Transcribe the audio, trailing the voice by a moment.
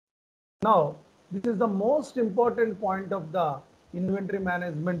Now, this is the most important point of the inventory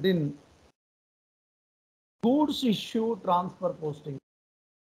management in goods issue transfer posting.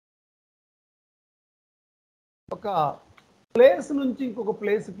 ఒక place నుంచి ఇంకొక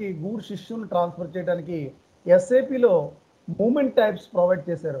ప్లేస్కి goods ఇష్యూని transfer చేయడానికి ఎస్ఏపిలో moment types provide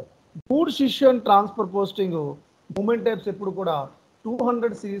చేశారు. Goods issue and transfer posting moment types ఎప్పుడు కూడా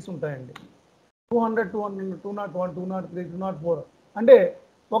 200 series ఉంటాయండి. 200, 200, 201, 203, 204 అంటే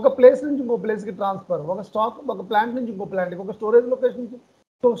ఒక ప్లేస్ నుంచి ఇంకో ప్లేస్కి ట్రాన్స్ఫర్, ఒక స్టాక్ ఒక ప్లాంట్ నుంచి ఇంకో ప్లాంట్కి, ఒక స్టోరేజ్ లొకేషన్ నుంచి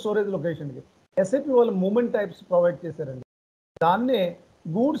ఇంకో స్టోరేజ్ లొకేషన్కి ఎస్ఏపి వాళ్ళు మూమెంట్ టైప్స్ ప్రొవైడ్ చేశారండి. దాన్నే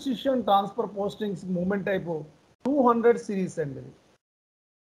goods issue and transfer postings moment type 200 series అండి.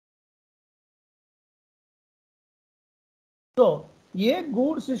 సో ఏ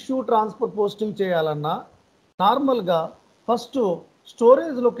గూడ్స్ ఇష్యూ ట్రాన్స్ఫర్ పోస్టింగ్ చేయాలన్నా నార్మల్గా ఫస్ట్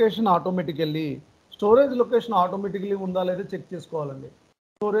స్టోరేజ్ లొకేషన్ ఆటోమేటికల్లీ ఉందా లేదా చెక్ చేసుకోవాలండి.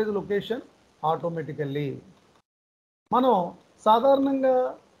 స్టోరేజ్ లొకేషన్ ఆటోమేటికల్లీ మనం సాధారణంగా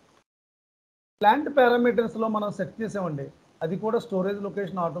ప్లాంట్ పారామీటర్స్లో మనం సెట్ చేసామండి. అది కూడా స్టోరేజ్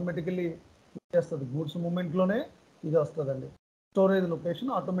లొకేషన్ ఆటోమేటికల్లీ చేస్తుంది. గూడ్స్ మూమెంట్లోనే ఇది వస్తుందండి. స్టోరేజ్ లొకేషన్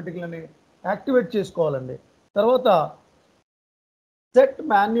ఆటోమేటికల్లీ యాక్టివేట్ చేసుకోవాలండి. తర్వాత set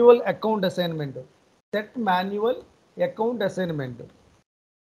manual account assignment. Set manual account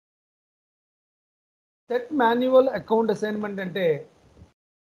assignment అంటే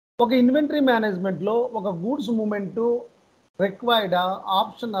ఒక ఇన్వెంటరీ మేనేజ్మెంట్లో ఒక గూడ్స్ మూమెంటు రిక్వైర్డా,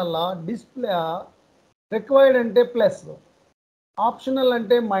 ఆప్షనల్లా, డిస్ప్లే. రిక్వైర్డ్ అంటే ప్లస్, ఆప్షనల్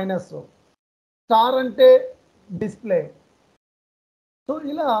అంటే మైనస్, స్టార్ అంటే డిస్ప్లే. సో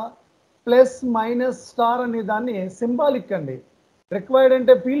ఇలా ప్లస్ మైనస్ స్టార్ అనే దాన్ని సింబాలిక్ అండి. రిక్వైర్డ్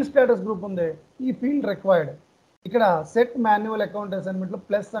అంటే ఫీల్డ్ స్టేటస్ గ్రూప్ ఉంది, ఈ ఫీల్డ్ రిక్వైర్డ్. ఇక్కడ సెట్ మాన్యువల్ అకౌంట్ అసైన్మెంట్లో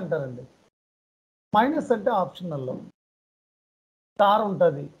ప్లస్ అంటారండి. మైనస్ అంటే ఆప్షనల్లో, స్టార్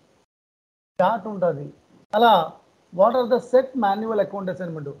ఉంటుంది, డాట్ ఉంటుంది. అలా what are the set manual account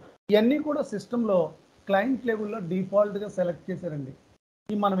assignment ఇవన్నీ కూడా సిస్టంలో క్లయింట్ లెవెల్లో డిఫాల్ట్గా సెలెక్ట్ చేశారండి.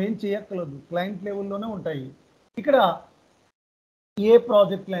 ఇవి మనం ఏం చేయక్కర్లేదు, క్లయింట్ లెవెల్లోనే ఉంటాయి. ఇక్కడ ఏ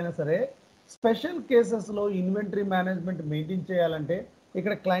ప్రాజెక్టులు అయినా సరే స్పెషల్ కేసెస్లో ఇన్వెంటరీ మేనేజ్మెంట్ మెయింటైన్ చేయాలంటే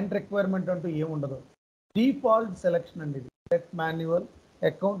ఇక్కడ క్లయింట్ రిక్వైర్మెంట్ అంటూ ఏముండదు, డిఫాల్ట్ సెలెక్షన్ అండి ఇది సెట్ మాన్యువల్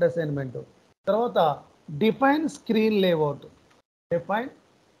అకౌంట్ అసైన్మెంట్. తర్వాత డిఫైన్ స్క్రీన్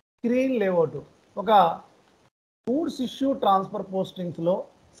లేఅవుట్. ఒక గూడ్స్ ఇష్యూ ట్రాన్స్ఫర్ పోస్టింగ్స్లో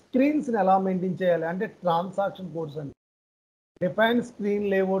స్క్రీన్స్ని ఎలా మెయింటైన్ చేయాలి అంటే ట్రాన్సాక్షన్ కోడ్స్ అండి. డిఫైన్ స్క్రీన్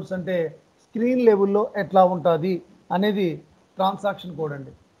లేఅవుట్స్ అంటే స్క్రీన్ లెవెల్లో ఎట్లా ఉంటుంది అనేది ట్రాన్సాక్షన్ కోడ్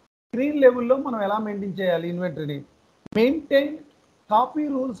అండి. స్క్రీన్ లెవెల్లో మనం ఎలా మెయింటైన్ చేయాలి ఇన్వెంటరీని. Maintain copy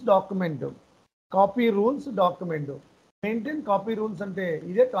rules document. Maintain copy rules అంటే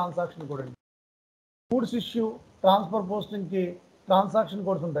ఇదే ట్రాన్సాక్షన్ కోడ్ అండి. Goods issue transfer పోస్టింగ్కి transaction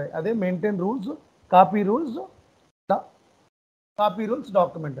codes ఉంటాయి, అదే maintain rules, copy rules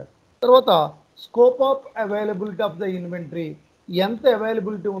document. తర్వాత scope of availability of the inventory. ఎంత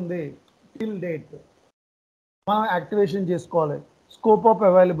అవైలబిలిటీ ఉంది టిల్ డేట్ మనం యాక్టివేషన్ చేసుకోవాలి. Scope of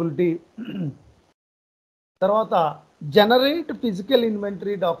availability. తర్వాత జనరేట్ ఫిజికల్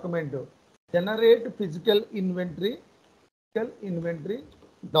ఇన్వెంటరీ డాక్యుమెంట్.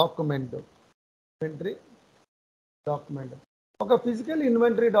 ఒక ఫిజికల్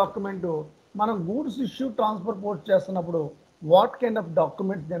ఇన్వెంటరీ డాక్యుమెంట్ మనం గూడ్స్ ఇష్యూ ట్రాన్స్ఫర్ పోస్ట్ చేస్తున్నప్పుడు what kind of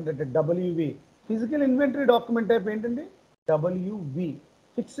document generated, WV. Physical inventory document type ఏంటండి, WV.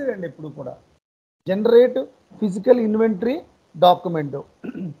 Fixed అండి ఎప్పుడు కూడా. Generate physical inventory document.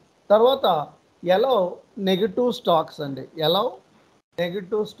 తర్వాత ఎలౌ నెగటివ్ స్టాక్స్ అండి.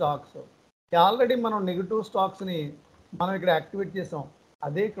 ఆల్రెడీ మనం నెగటివ్ స్టాక్స్ని మనం ఇక్కడ యాక్టివేట్ చేసాం,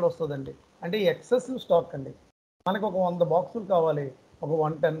 అదే ఇక్కడ వస్తుందండి. అంటే ఎక్సెసివ్ స్టాక్ అండి. మనకు ఒక 100 బాక్సులు కావాలి, ఒక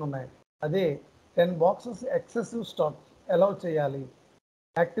 110 ఉన్నాయి, అదే 10 బాక్సెస్ ఎక్సెసివ్ స్టాక్ అలౌ చేయాలి,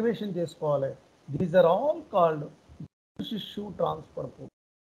 యాక్టివేషన్ చేసుకోవాలి. These are all called goods issue transfer post.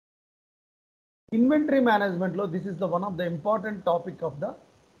 Inventory మేనేజ్మెంట్లో this is the one of the important topic of the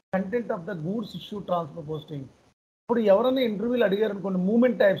content of the goods issue transfer posting. ఇప్పుడు ఎవరైనా ఇంటర్వ్యూలు అడిగారు అనుకోండి,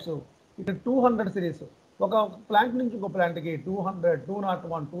 moment types ఇక్కడ 200 series. ఒక ప్లాంట్ నుంచి ఇంకో ప్లాంట్కి 200,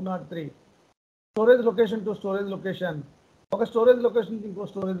 201, 203. Storage location to storage location, ఒక స్టోరేజ్ లొకేషన్ నుంచి ఇంకో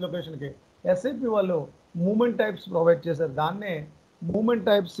స్టోరేజ్ లొకేషన్కి ఎస్ఏపి వాళ్ళు మూమెంట్ టైప్స్ ప్రొవైడ్ చేశారు. దాన్నే మూమెంట్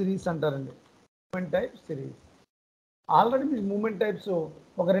టైప్ సిరీస్ అంటారండి. Moment type series. ఆల్రెడీ మీకు మూమెంట్ టైప్స్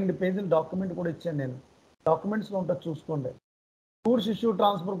ఒక 2 పేజీల డాక్యుమెంట్ కూడా ఇచ్చాను నేను, డాక్యుమెంట్స్లో ఉంటుంది చూసుకోండి. గూడ్స్ ఇష్యూ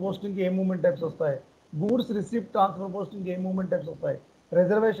ట్రాన్స్ఫర్ పోస్టింగ్కి ఏ మూమెంట్ టైప్స్ వస్తాయి, గూడ్స్ రిసిప్ట్ ట్రాన్స్ఫర్ పోస్టింగ్కి ఏ మూమెంట్ టైప్స్ వస్తాయి,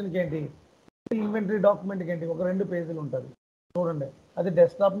 రిజర్వేషన్కి ఏంటి, ఇన్వెంటరీ డాక్యుమెంట్కి ఏంటి, ఒక 2 పేజీలు ఉంటుంది చూడండి. అది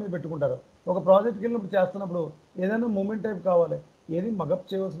డెస్క్టాప్ మీద పెట్టుకుంటారు. ఒక ప్రాజెక్ట్కి వెళ్ళినప్పుడు చేస్తున్నప్పుడు ఏదైనా మూమెంట్ టైప్ కావాలి, ఏది మగప్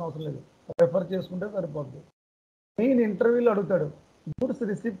చేయవలసిన అవసరం లేదు, రెఫర్ చేసుకుంటే సరిపోద్ది. మెయిన్ ఇంటర్వ్యూలో అడుగుతాడు goods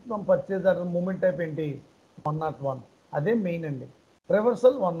receipt from purchase order moment type ఏంటి 101, అదే మెయిన్ అండి.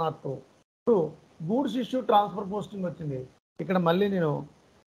 రివర్సల్ 102. ఇప్పుడు గూడ్స్ ఇష్యూ ట్రాన్స్ఫర్ పోస్టింగ్ వచ్చింది. ఇక్కడ మళ్ళీ నేను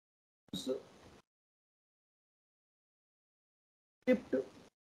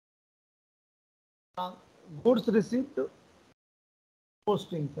గూడ్స్ రిసిప్ట్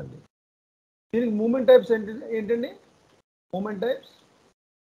పోస్టింగ్స్ అండి. దీనికి మూమెంట్ టైప్స్ ఏంటండి? మూమెంట్ టైప్స్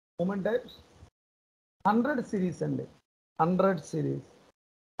 100 సిరీస్ అండి. 100 సిరీస్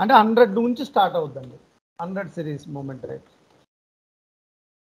అంటే 100 నుంచి స్టార్ట్ అవుతుందండి. 100 సిరీస్ మూమెంట్ టైప్స్.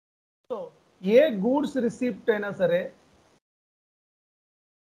 సో ఏ గూడ్స్ రిసిప్ట్ అయినా సరే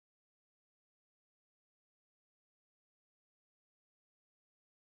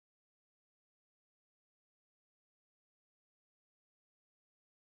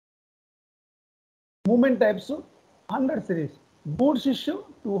moment types 100 series, goods issue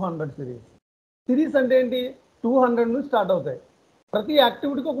 200 series. Series అంటే ఏంటి? 200 నుంచి స్టార్ట్ అవుతాయి. ప్రతి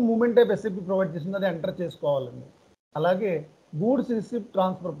యాక్టివిటీకి ఒక మూమెంట్ టైప్ ఎస్ఏపి ప్రొవైడ్ చేసింది, అది ఎంటర్ చేసుకోవాలండి. అలాగే గూడ్స్ రిసిప్ట్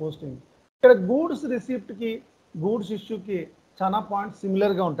ట్రాన్స్ఫర్ పోస్టింగ్, ఇక్కడ గూడ్స్ రిసిప్ట్కి గూడ్స్ ఇష్యూకి చాలా పాయింట్స్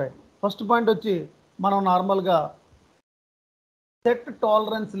సిమిలర్గా ఉంటాయి. ఫస్ట్ పాయింట్ వచ్చి మనం నార్మల్గా సెట్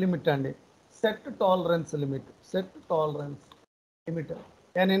టాలరెన్స్ లిమిట్ అండి. Set tolerance limit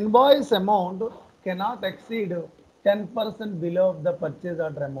an invoice amount cannot exceed 10% below the purchase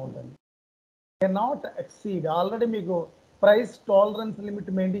order amount అండి. కెనాట్ ఎక్సీడ్, ఆల్రెడీ మీకు ప్రైస్ టాలరెన్స్ లిమిట్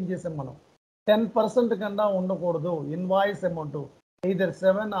మెయింటైన్ చేసాం మనం. 10% కన్నా ఉండకూడదు invoice amount, either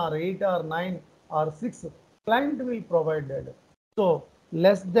 7 or 8 or 9 or 6 client will provided. So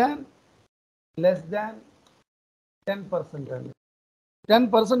less than 10% అండి.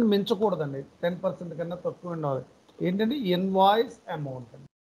 10% మించకూడదండి, 10% కన్నా తక్కువ ఉండాలి. ఏంటంటే ఇన్వాయిస్ అమౌంట్ అండి.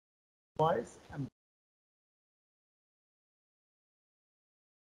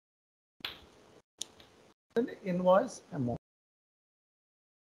 Invoice amount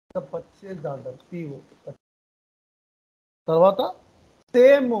purchase order PO. తర్వాత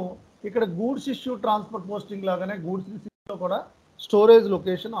సేమ్ ఇక్కడ గూడ్స్ ఇష్యూ ట్రాన్స్ఫర్ పోస్టింగ్ లాగానే గూడ్స్ రిసిప్ట్లో కూడా స్టోరేజ్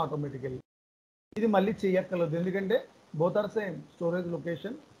లొకేషన్ ఆటోమేటికల్లీ, ఇది మళ్ళీ చేయక్కర్లేదు ఎందుకంటే both are same. Storage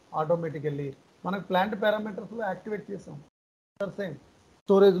location automatically మనకు ప్లాంట్ పారామీటర్స్లో యాక్టివేట్ చేసాం, సేమ్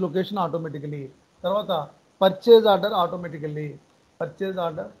స్టోరేజ్ లొకేషన్ ఆటోమేటికల్లీ. తర్వాత పర్చేజ్ ఆర్డర్ ఆటోమేటికల్లీ,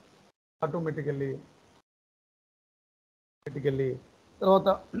 తర్వాత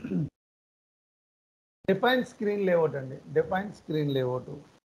డిఫైన్ స్క్రీన్ లేఅవుట్ అండి.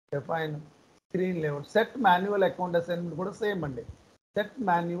 సెట్ మాన్యువల్ అకౌంట్ అసైన్మెంట్ కూడా సేమ్ అండి. Set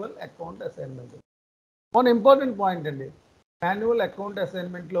manual account assignment one important point అండి. మాన్యువల్ అకౌంట్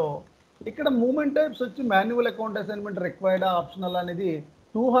అసైన్మెంట్లో ఇక్కడ moment types వచ్చి manual account assignment required optional అనేది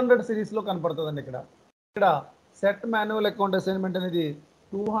 200 సిరీస్లో కనపడుతుందండి. ఇక్కడ సెట్ మాన్యువల్ అకౌంట్ అసైన్మెంట్ అనేది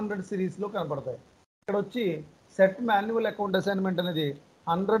 200 సిరీస్లో కనపడతాయి. ఇక్కడ వచ్చి సెట్ మాన్యువల్ అకౌంట్ అసైన్మెంట్ అనేది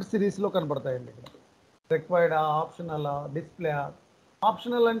 100 సిరీస్లో కనపడతాయండి. ఇక్కడ రిక్వైర్డ్ ఆప్షనల్ డిస్ప్లే.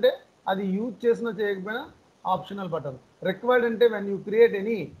 ఆప్షనల్ అంటే అది యూజ్ చేసినా చేయకపోయినా ఆప్షనల్ బటన్. రిక్వైర్డ్ అంటే when you create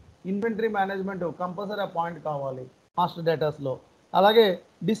any inventory management compulsory ఆ పాయింట్ కావాలి మాస్టర్ డేటాస్లో. అలాగే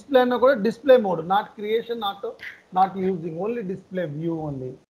డిస్ప్లే అన్న కూడా display mode, not creation, not using, only display view only.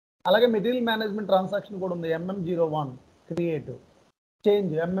 అలాగే మెటీరియల్ మేనేజ్మెంట్ ట్రాన్సాక్షన్ కూడా ఉంది. MM01 create,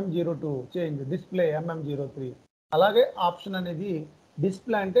 change MM02 change, display MM03. అలాగే ఆప్షన్ అనేది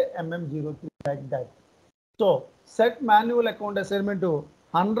డిస్ప్లే అంటే MM03 like that. So set manual account assignment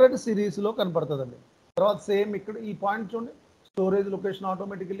 100 సిరీస్లో కనపడుతుందండి. తర్వాత సేమ్ ఇక్కడ ఈ పాయింట్ చూడండి, స్టోరేజ్ లొకేషన్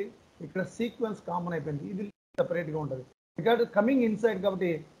ఆటోమేటికలీ. ఇక్కడ సీక్వెన్స్ కామన్ అయిపోయింది, ఇది సెపరేట్గా ఉంటుంది బికాజ్ కమింగ్ ఇన్సైడ్ కాబట్టి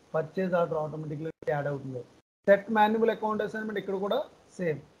పర్చేజ్ ఆర్డర్ ఆటోమేటిక్లీ యాడ్ అవుతుంది. సెట్ మాన్యువల్ అకౌంట్ అసైన్మెంట్ ఇక్కడ కూడా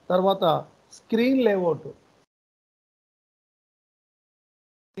సేమ్. తర్వాత స్క్రీన్ లేఅవుట్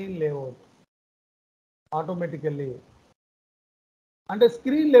ఆటోమేటికల్లీ అంటే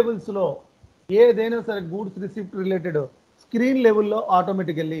స్క్రీన్ లెవెల్స్లో ఏదైనా సరే గూడ్స్ రిసిప్ట్ రిలేటెడ్ స్క్రీన్ లెవెల్లో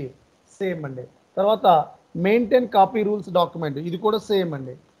ఆటోమేటికల్లీ సేమ్ అండి. తర్వాత మెయింటైన్ కాపీ రూల్స్ డాక్యుమెంట్, ఇది కూడా సేమ్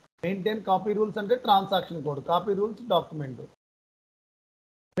అండి. మెయింటైన్ కాపీ రూల్స్ అంటే transaction code, copy rules document.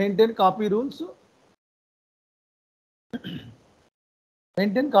 Maintain copy rules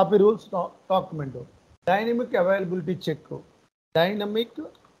document. Dynamic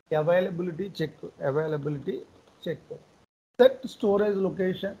availability check. Set storage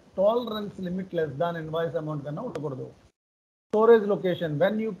location tolerance limit less than invoice amount కన్నా ఉండకూడదు. Storage location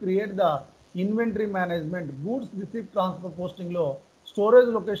when you create the inventory management goods receipt transfer పోస్టింగ్లో storage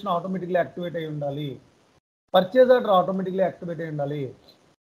location automatically activate అయి ఉండాలి. Purchase order automatically activate అయి ఉండాలి.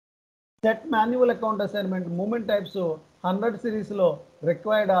 Set manual account assignment moment types 100 సిరీస్లో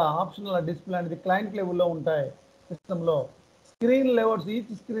required optional display అనేది client లెవెల్లో ఉంటాయి సిస్టంలో. Screen layouts,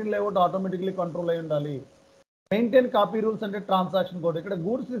 each screen layout automatically control అయి ఉండాలి. మెయింటైన్ కాపీ రూల్స్ అంటే ట్రాన్సాక్షన్ కోడ్. ఇక్కడ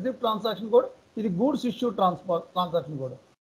గూడ్స్ రిసిప్ట్ ట్రాన్సాక్షన్ కోడ్, ఇది గూడ్స్ ఇష్యూ ట్రాన్సాక్షన్ కోడ్.